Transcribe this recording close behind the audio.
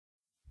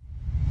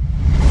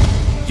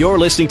You're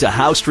listening to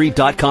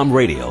HowStreet.com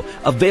radio,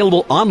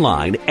 available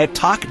online at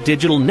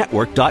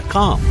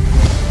TalkDigitalNetwork.com.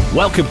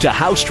 Welcome to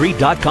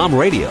HowStreet.com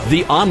radio,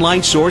 the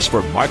online source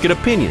for market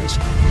opinions.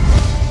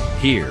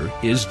 Here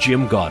is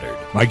Jim Goddard.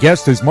 My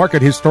guest is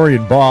market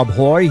historian Bob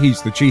Hoye.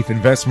 He's the chief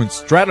investment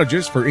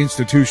strategist for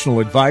Institutional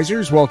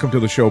Advisors. Welcome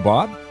to the show,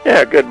 Bob.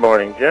 Yeah, good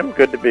morning, Jim.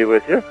 Good to be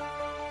with you.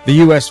 The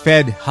U.S.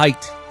 Fed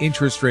hiked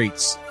interest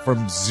rates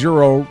from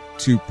 0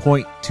 to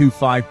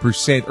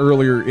 0.25%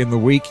 earlier in the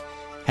week.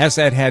 Has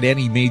that had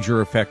any major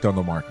effect on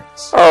the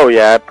markets? Oh,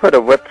 yeah. I put a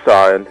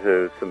whipsaw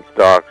into some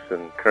stocks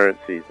and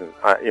currencies, and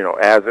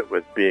as it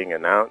was being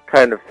announced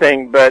kind of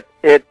thing. But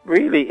it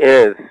really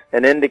is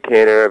an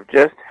indicator of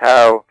just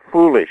how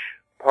foolish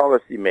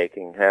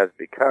policymaking has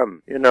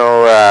become.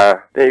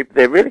 They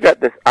really got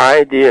this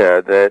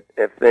idea that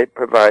if they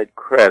provide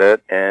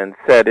credit and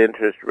set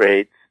interest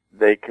rates,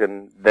 they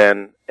can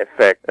then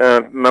affect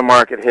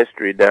market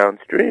history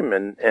downstream.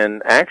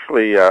 And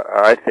actually,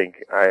 I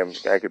think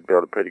I could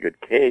build a pretty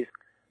good case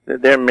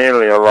that they're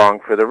merely along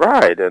for the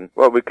ride. And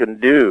what we can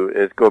do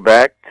is go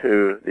back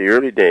to the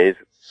early days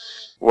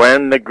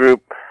when the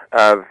group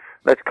of,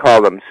 let's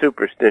call them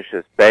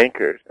superstitious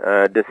bankers,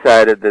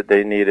 decided that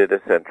they needed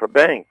a central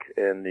bank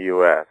in the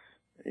U.S.,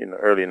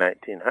 early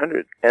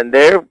 1900s. And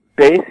their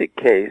basic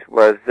case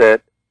was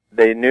that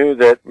they knew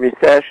that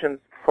recessions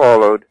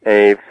followed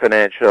a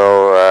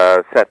financial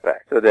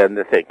setback. So then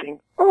they're thinking,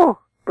 oh,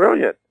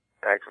 brilliant.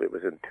 Actually, it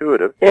was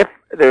intuitive. If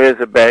there is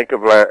a bank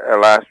of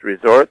last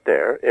resort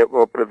there, it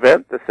will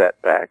prevent the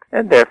setbacks,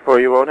 and therefore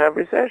you won't have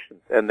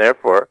recessions. And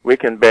therefore, we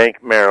can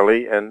bank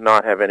merrily and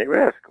not have any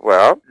risk.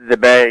 Well, the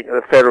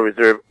Federal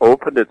Reserve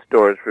opened its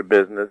doors for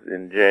business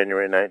in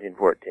January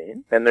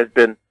 1914, and there's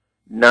been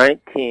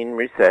 19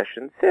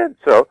 recessions since.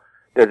 So,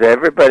 does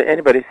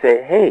anybody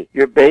say, hey,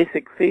 your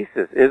basic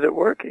thesis, is it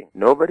working?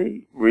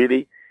 Nobody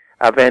really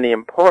of any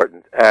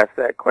importance asks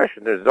that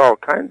question. There's all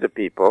kinds of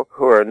people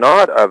who are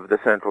not of the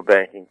central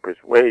banking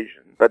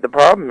persuasion. But the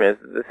problem is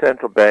that the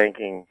central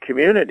banking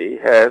community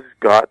has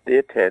got the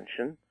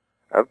attention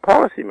of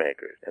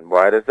policymakers. And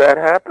why does that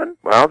happen?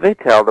 Well, they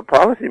tell the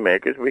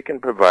policymakers, we can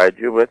provide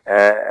you with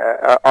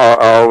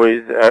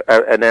always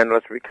an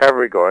endless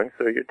recovery going,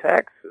 so your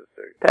tax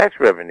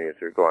revenues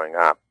are going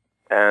up.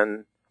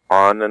 And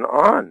on and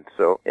on.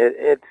 So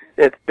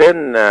it's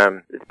been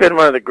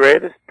one of the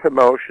greatest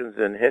promotions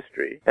in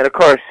history. And of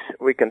course,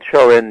 we can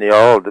show in the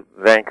old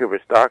Vancouver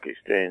Stock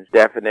Exchange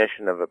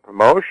definition of a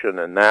promotion,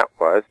 and that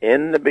was,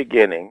 in the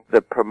beginning,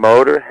 the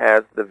promoter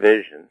has the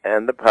vision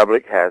and the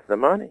public has the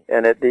money.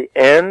 And at the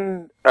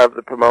end of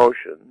the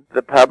promotion,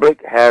 the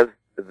public has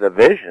the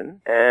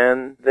vision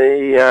and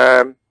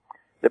the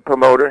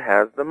promoter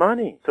has the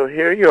money. So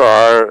here you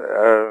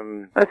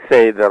are, let's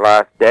say the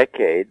last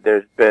decade,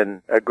 there's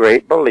been a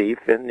great belief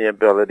in the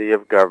ability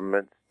of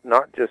governments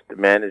not just to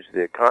manage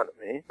the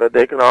economy, but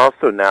they can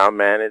also now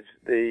manage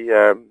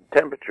the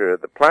temperature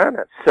of the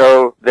planet.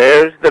 So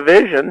there's the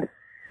vision.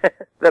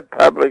 The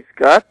public's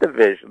got the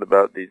vision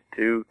about these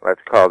two,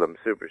 let's call them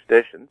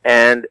superstitions,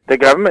 and the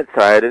government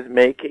side is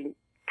making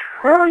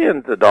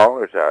trillions of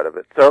dollars out of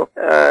it. So,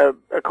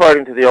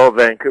 according to the old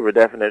Vancouver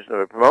definition of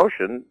a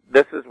promotion,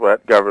 this is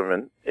what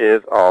government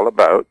is all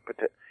about.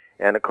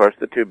 And of course,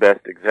 the two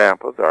best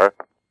examples are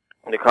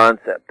the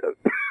concept of,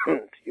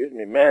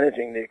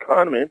 managing the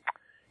economy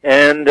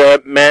and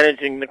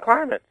managing the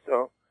climate.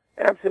 So,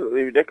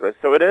 absolutely ridiculous.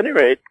 So, at any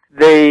rate,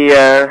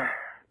 the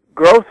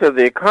growth of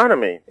the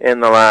economy in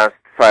the last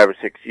 5 or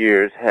 6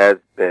 years has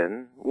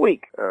been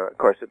weak. Of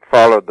course, it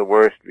followed the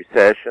worst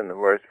recession, the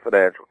worst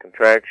financial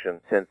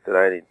contraction since the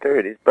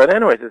 1930s. But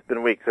anyways, it's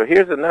been weak. So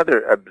here's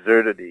another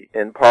absurdity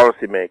in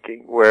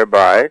policymaking,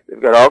 whereby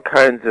they've got all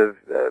kinds of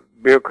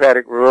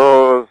bureaucratic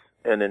rules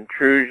and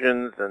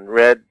intrusions and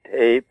red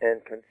tape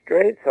and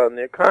constraints on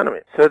the economy.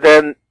 So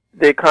then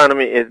the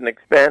economy isn't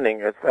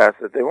expanding as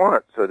fast as they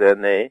want. So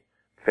then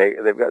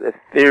they've got this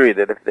theory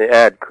that if they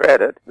add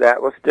credit,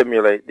 that will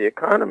stimulate the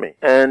economy.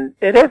 And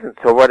it isn't.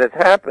 So what is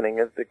happening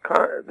is the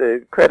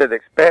credit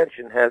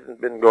expansion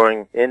hasn't been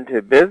going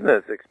into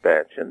business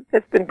expansion.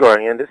 It's been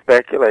going into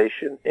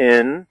speculation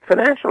in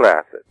financial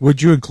assets.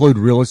 Would you include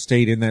real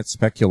estate in that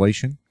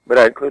speculation? Would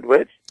I include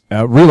which?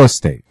 Real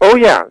estate. Oh,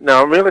 yeah.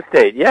 No, real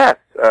estate, yes.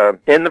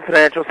 In the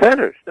financial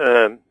centers.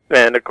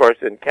 And, of course,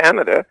 in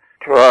Canada,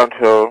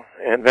 Toronto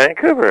and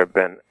Vancouver have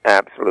been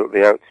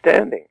absolutely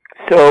outstanding.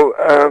 So,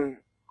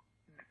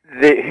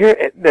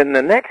 then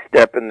the next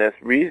step in this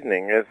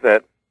reasoning is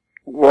that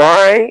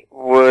why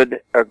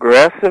would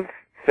aggressive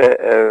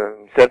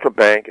central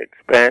bank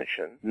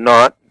expansion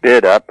not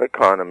bid up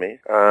economies,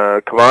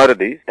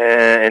 commodities,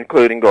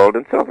 including gold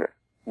and silver,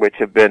 which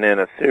have been in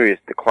a serious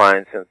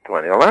decline since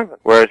 2011?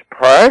 Whereas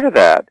prior to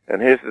that,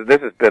 and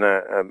this has been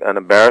an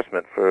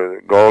embarrassment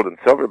for gold and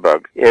silver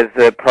bugs, is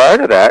that prior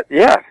to that,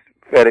 yes,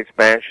 Fed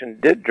expansion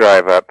did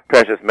drive up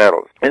precious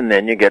metals. And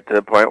then you get to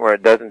the point where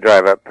it doesn't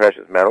drive up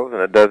precious metals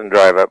and it doesn't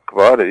drive up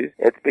commodities.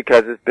 It's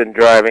because it's been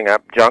driving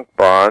up junk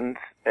bonds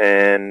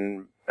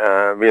and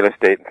real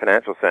estate and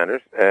financial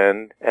centers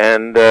and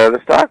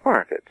the stock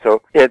market.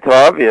 So it's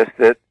obvious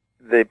that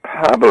the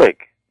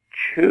public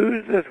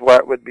chooses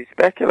what would be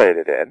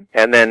speculated in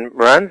and then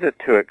runs it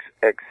to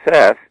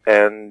excess.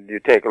 And you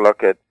take a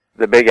look at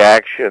the big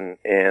action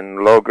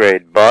in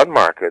low-grade bond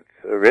markets,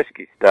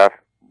 risky stuff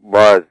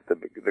was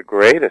the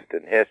greatest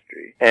in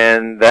history.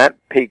 And that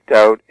peaked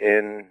out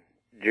in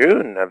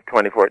June of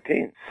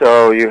 2014.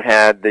 So you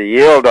had the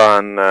yield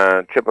on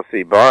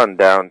CCC bond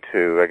down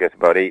to, I guess,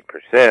 about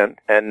 8%,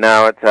 and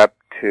now it's up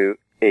to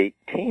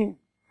 18%.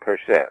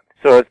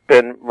 So it's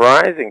been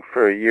rising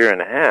for a year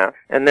and a half,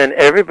 and then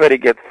everybody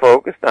gets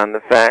focused on the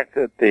fact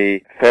that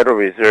the Federal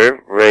Reserve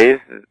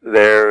raised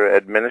their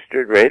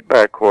administered rate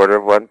by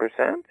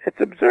 1/4%. It's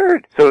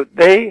absurd. So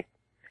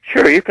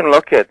sure, you can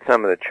look at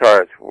some of the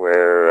charts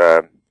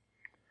where,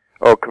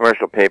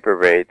 commercial paper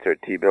rates or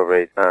T-bill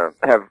rates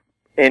have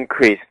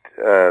increased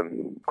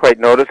quite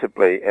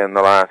noticeably in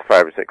the last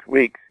 5 or 6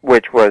 weeks,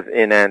 which was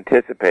in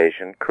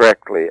anticipation,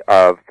 correctly,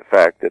 of the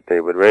fact that they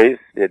would raise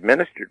the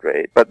administered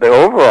rate. But the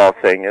overall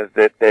thing is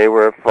that they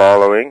were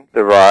following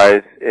the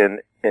rise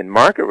in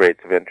market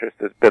rates of interest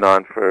that's been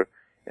on for,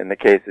 in the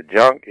case of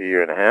junk, a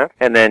year and a half.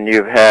 And then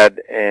you've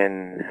had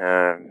in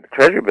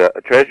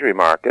treasury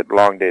market,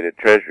 long-dated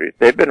treasuries,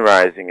 they've been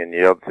rising in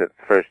yield since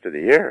the first of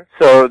the year.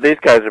 So these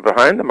guys are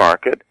behind the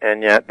market,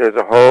 and yet there's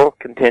a whole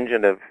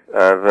contingent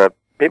of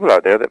people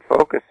out there that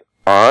focus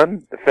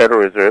on the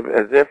Federal Reserve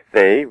as if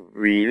they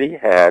really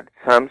had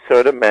some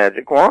sort of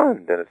magic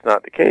wand, and it's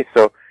not the case.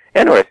 So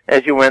anyways,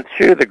 as you went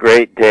through the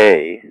great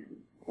day,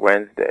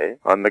 Wednesday,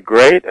 on the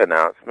great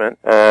announcement,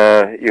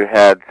 you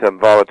had some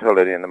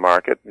volatility in the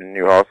market, and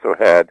you also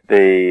had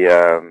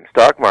the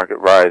stock market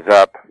rise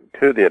up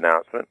to the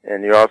announcement,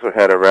 and you also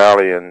had a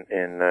rally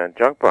in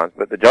junk bonds.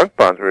 But the junk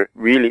bonds were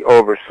really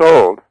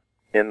oversold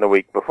in the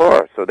week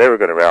before, so they were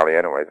going to rally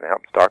anyways and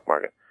help the stock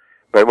market.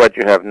 But what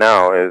you have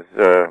now is,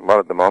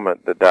 at the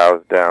moment, the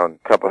Dow's down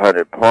a couple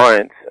hundred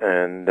points,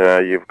 and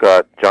you've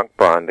got junk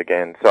bond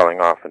again selling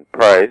off in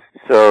price.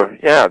 So,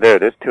 yeah, there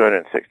it is,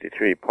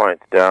 263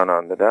 points down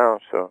on the Dow.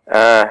 So,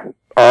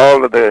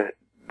 all of the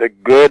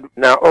good.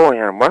 Now,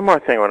 one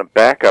more thing. I want to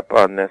back up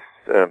on this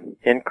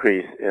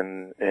increase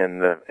in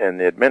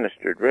the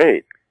administered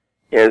rate.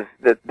 Is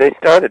that they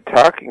started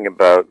talking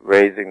about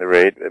raising the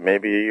rate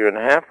maybe a year and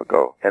a half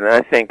ago, and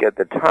I think at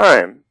the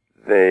time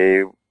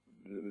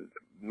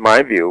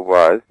my view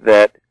was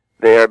that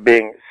they are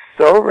being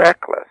so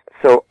reckless,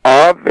 so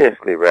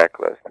obviously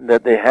reckless,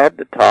 that they had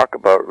to talk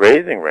about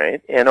raising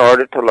rates in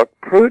order to look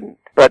prudent.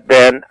 But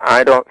then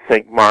I don't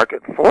think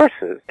market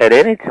forces at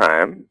any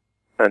time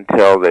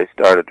until they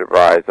started to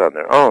rise on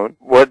their own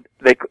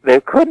they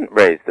couldn't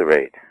raise the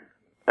rate.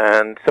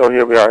 And so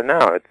here we are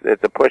now.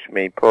 It's a push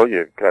me, pull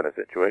you kind of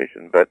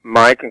situation. But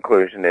my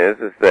conclusion is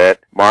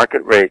that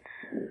market rates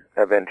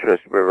of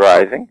interest were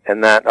rising,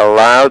 and that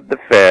allowed the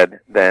Fed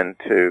then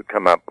to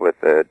come up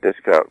with a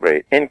discount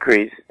rate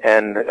increase.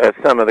 And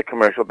some of the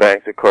commercial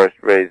banks, of course,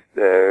 raised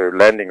their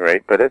lending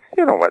rate, but it's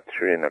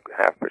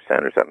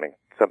 3.5% or something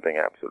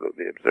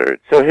absolutely absurd.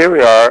 So here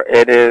we are.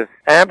 It is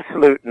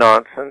absolute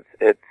nonsense.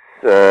 It's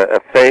a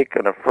fake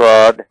and a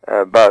fraud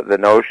about the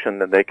notion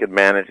that they could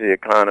manage the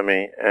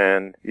economy,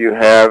 and you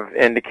have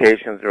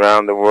indications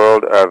around the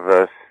world of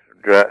a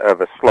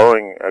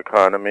slowing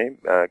economy,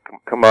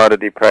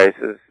 commodity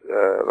prices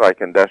like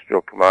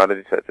industrial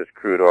commodities such as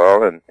crude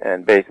oil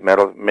and base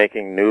metals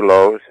making new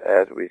lows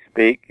as we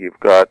speak. You've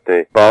got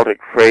the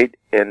Baltic Freight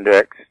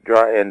Index,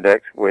 dry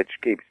index,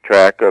 which keeps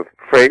track of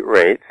freight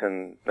rates,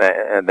 and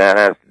that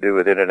has to do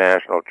with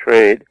international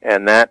trade,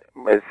 and that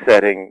is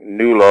setting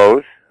new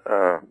lows.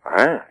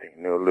 I think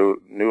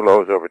new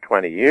lows over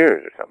 20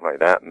 years or something like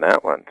that in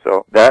that one.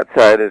 So that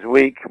side is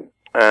weak,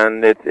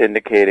 and it's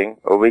indicating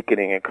a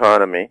weakening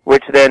economy,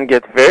 which then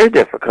gets very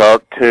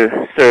difficult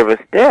to service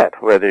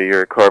debt, whether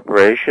you're a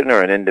corporation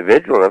or an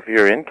individual. If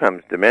your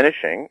income's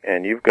diminishing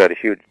and you've got a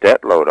huge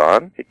debt load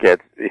on, it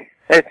gets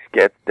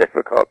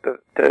difficult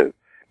to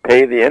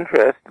pay the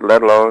interest,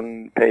 let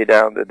alone pay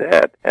down the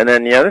debt. And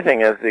then the other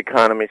thing, as the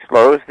economy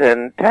slows,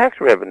 then tax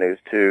revenues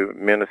to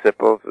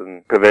municipals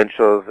and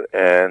provincials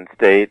and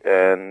state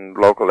and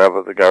local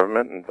levels of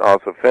government and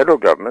also federal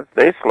governments,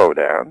 they slow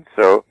down.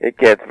 So it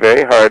gets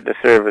very hard to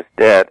service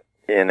debt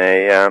in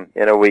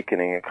a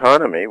weakening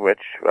economy,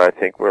 which I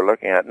think we're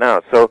looking at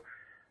now. So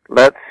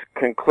let's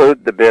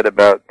conclude the bit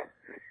about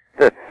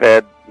the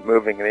Fed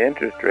moving the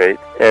interest rate.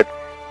 It's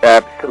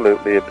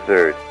absolutely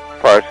absurd.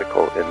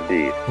 Farcical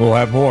indeed. We'll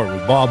have more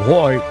with Bob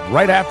Hoye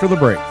right after the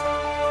break.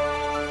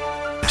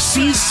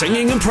 See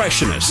singing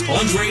impressionist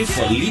Andre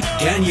Philippe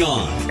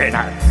Gagnon. And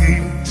I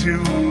think to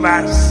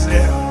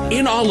myself.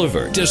 In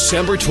Oliver,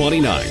 December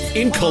 29th.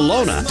 In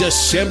Kelowna,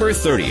 December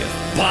 30th.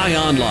 Buy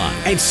online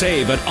and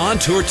save at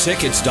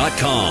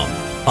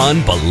ontourtickets.com.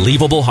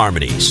 Unbelievable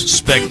harmonies,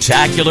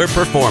 spectacular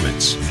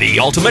performance, the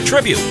ultimate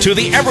tribute to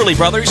the Everly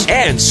Brothers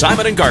and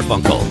Simon &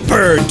 Garfunkel.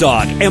 Bird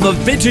Dog and the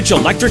Vintage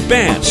Electric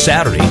Band,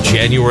 Saturday,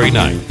 January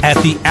 9th at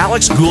the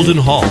Alex Goulden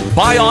Hall.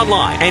 Buy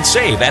online and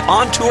save at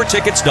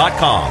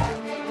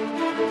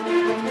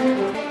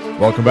ontourtickets.com.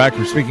 Welcome back.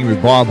 We're speaking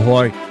with Bob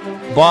Hoye.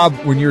 Bob,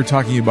 when you're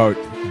talking about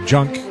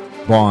junk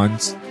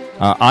bonds,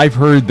 I've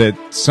heard that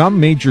some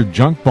major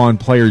junk bond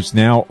players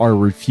now are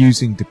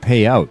refusing to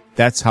pay out.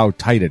 That's how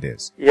tight it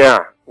is.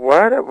 Yeah.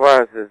 What it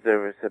was is there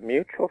was a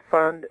mutual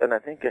fund and I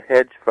think a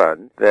hedge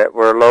fund that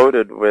were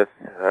loaded with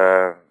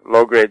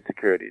low-grade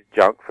securities,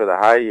 junk for the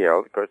high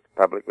yield. Of course,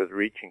 the public was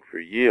reaching for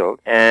yield,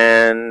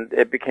 and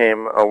it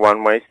became a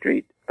one-way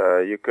street.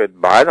 You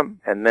could buy them,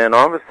 and then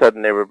all of a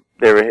sudden they were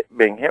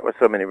being hit with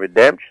so many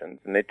redemptions,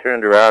 and they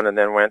turned around and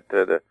then went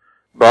to the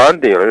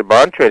bond dealer,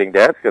 bond trading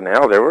desk, and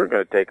hell, they weren't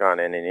going to take on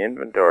any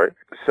inventory.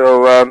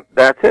 So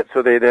that's it.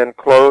 So they then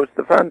closed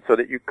the fund so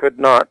that you could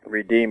not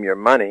redeem your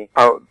money.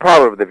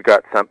 Probably they've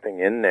got something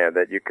in there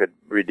that you could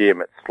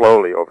redeem it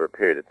slowly over a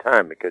period of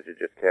time because you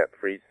just can't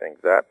freeze things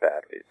that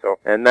badly. So,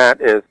 and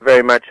that is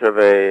very much of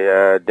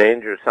a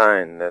danger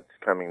sign that's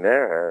coming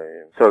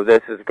there. So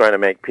this is going to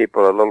make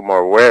people a little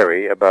more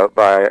wary about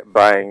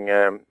buying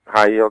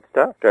high yield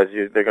stuff because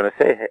they're going to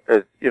say,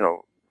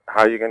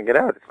 how are you going to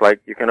get out? It's like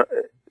you can.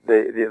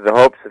 The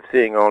hopes of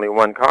seeing only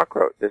one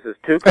cockroach. This is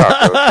two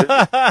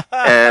cockroaches,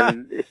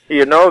 and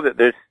you know that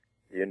there's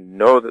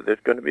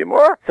going to be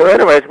more. So,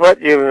 anyways, what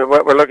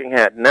we're looking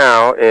at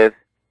now is,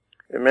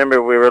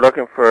 remember, we were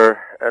looking for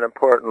an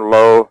important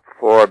low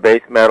for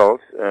base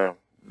metals,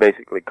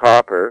 basically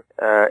copper,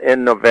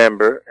 in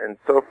November, and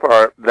so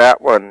far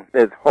that one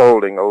is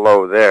holding a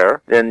low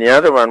there. Then the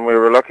other one, we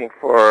were looking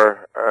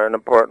for an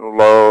important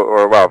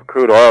low,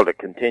 crude oil to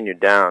continue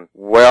down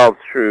well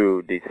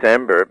through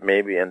December,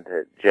 maybe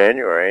into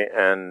January,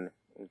 and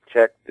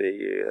checked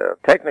the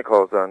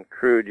technicals on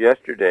crude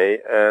yesterday,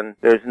 and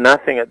there's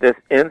nothing at this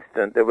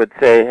instant that would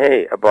say,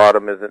 hey, a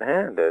bottom is at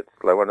hand. It's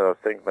like one of those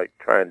things like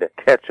trying to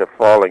catch a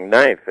falling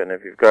knife, and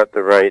if you've got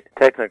the right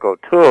technical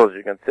tools,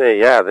 you can say,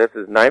 yeah, this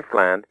is knife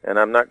land, and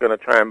I'm not going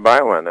to try and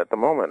buy one at the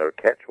moment or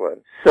catch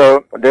one.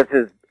 So this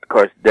is, of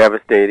course,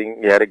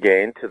 devastating yet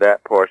again to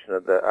that portion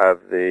of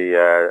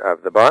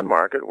the bond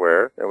market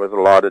where there was a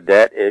lot of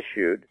debt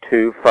issued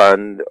to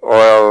fund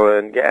oil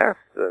and gas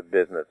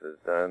businesses,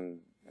 and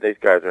these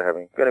guys are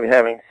going to be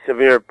having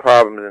severe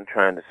problems in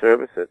trying to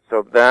service it.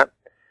 So that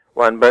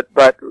one, but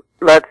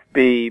let's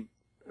be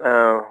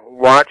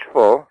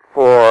watchful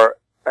for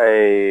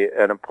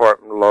an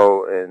important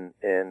low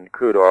in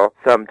crude oil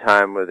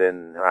sometime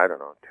within,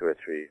 2 or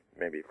 3,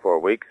 maybe 4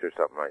 weeks or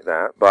something like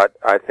that. But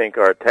I think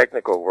our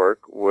technical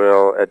work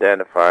will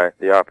identify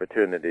the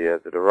opportunity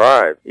as it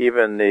arrives.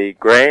 Even the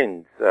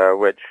grains,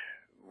 which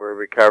were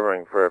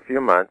recovering for a few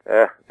months,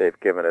 they've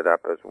given it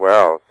up as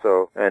well.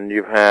 So, and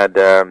you've had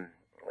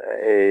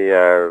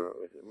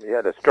we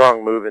had a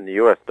strong move in the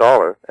U.S.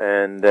 dollar,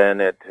 and then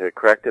it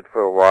corrected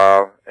for a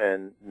while,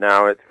 and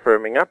now it's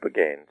firming up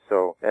again.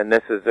 So, and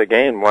this is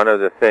again one of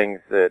the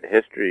things that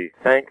history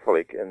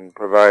thankfully can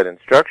provide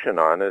instruction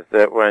on, is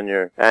that when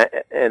you're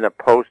in a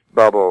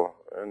post-bubble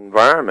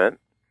environment,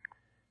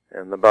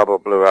 and the bubble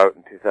blew out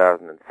in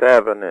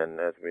 2007, and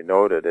as we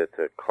noted, it's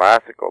a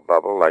classical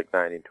bubble like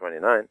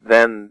 1929,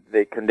 then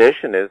the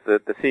condition is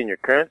that the senior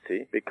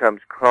currency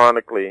becomes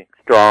chronically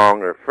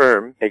strong or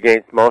firm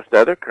against most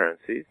other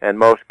currencies and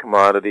most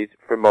commodities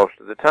for most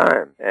of the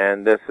time.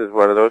 And this is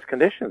one of those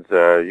conditions.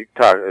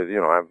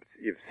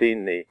 You've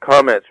seen the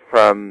comments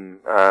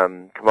from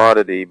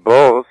commodity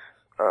bulls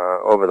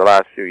over the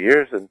last few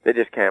years, and they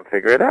just can't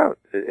figure it out.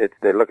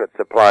 They look at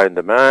supply and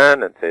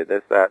demand and say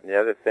this, that, and the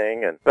other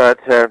thing, but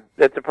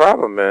it's a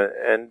problem,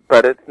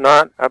 but it's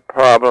not a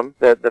problem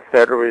that the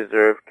Federal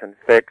Reserve can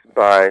fix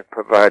by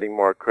providing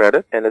more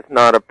credit, and it's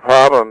not a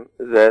problem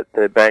that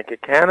the Bank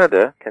of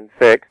Canada can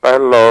fix by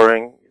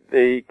lowering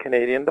the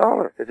Canadian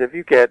dollar. Because if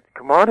you get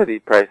commodity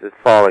prices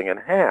falling in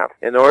half,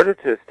 in order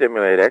to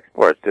stimulate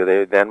exports, do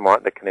they then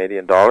want the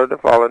Canadian dollar to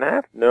fall in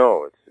half?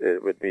 No,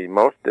 it would be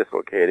most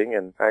dislocating,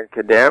 and I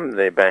condemn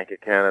the Bank of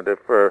Canada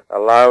for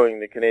allowing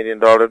the Canadian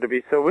dollar to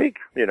be so weak.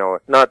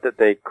 Not that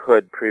they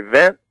could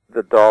prevent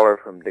the dollar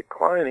from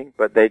declining,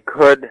 but they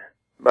could,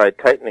 by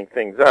tightening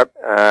things up,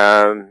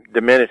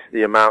 diminish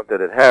the amount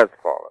that it has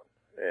fallen.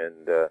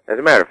 And as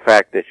a matter of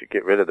fact, they should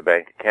get rid of the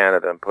Bank of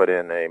Canada and put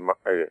in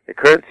a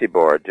currency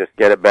board. Just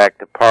get it back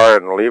to par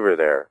and leave her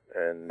there.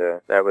 And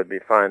that would be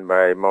fine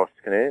by most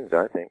Canadians,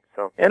 I think.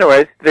 So,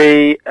 anyways,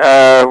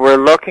 we're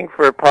looking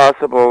for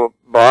possible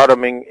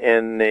bottoming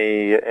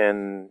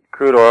in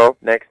crude oil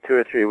next 2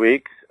 or 3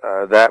 weeks.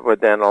 That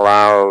would then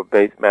allow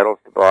base metals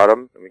to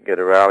bottom, and we get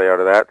a rally out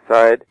of that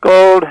side.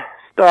 Gold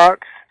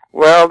stocks,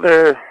 well,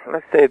 they're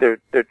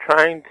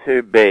trying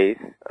to base.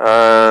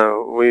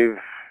 We've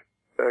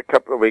a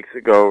couple of weeks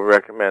ago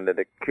recommended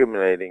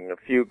accumulating a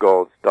few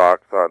gold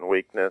stocks on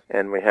weakness,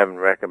 and we haven't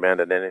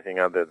recommended anything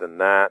other than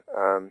that.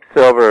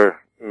 Silver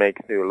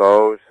makes new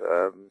lows,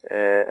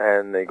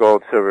 and the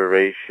gold-silver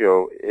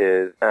ratio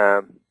is,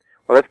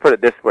 well, let's put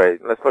it this way.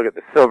 Let's look at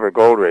the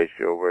silver-gold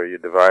ratio, where you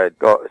divide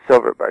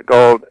silver by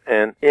gold.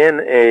 And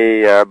in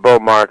a bull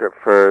market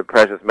for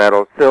precious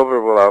metals,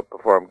 silver will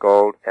outperform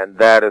gold, and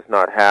that is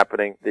not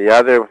happening. The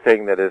other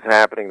thing that is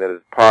happening that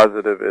is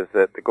positive is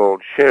that the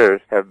gold shares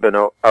have been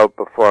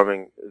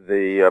outperforming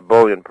the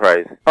bullion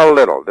price a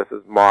little. This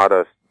is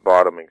modest,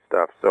 bottoming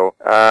stuff. So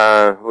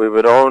we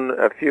would own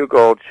a few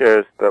gold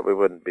shares, but we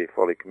wouldn't be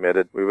fully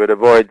committed. We would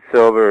avoid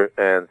silver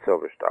and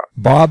silver stock.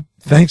 Bob,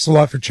 thanks a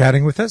lot for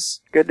chatting with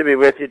us. Good to be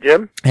with you,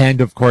 Jim.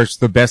 And, of course,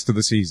 the best of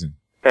the season.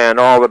 And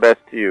all the best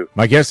to you.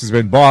 My guest has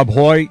been Bob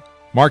Hoye,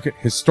 market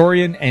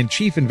historian and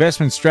chief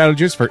investment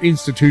strategist for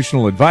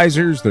Institutional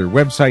Advisors. Their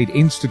website,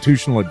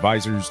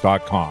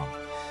 institutionaladvisors.com.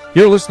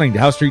 You're listening to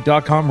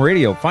HowStreet.com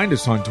radio. Find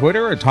us on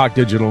Twitter at Talk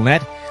Digital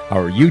Net.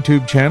 Our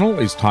YouTube channel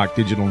is Talk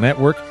Digital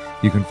Network.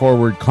 You can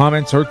forward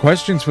comments or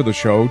questions for the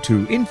show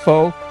to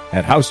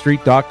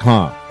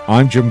info@HowStreet.com.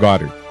 I'm Jim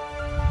Goddard.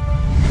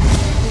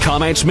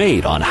 Comments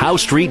made on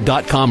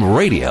HowStreet.com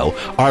radio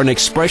are an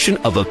expression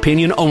of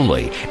opinion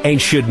only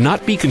and should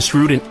not be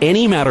construed in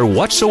any matter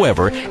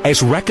whatsoever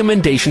as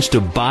recommendations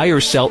to buy or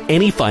sell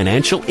any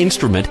financial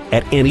instrument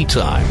at any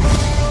time.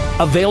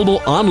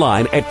 Available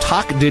online at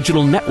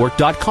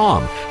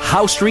TalkDigitalNetwork.com.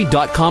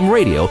 HowStreet.com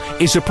radio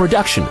is a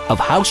production of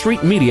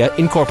HowStreet Media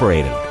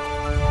Incorporated.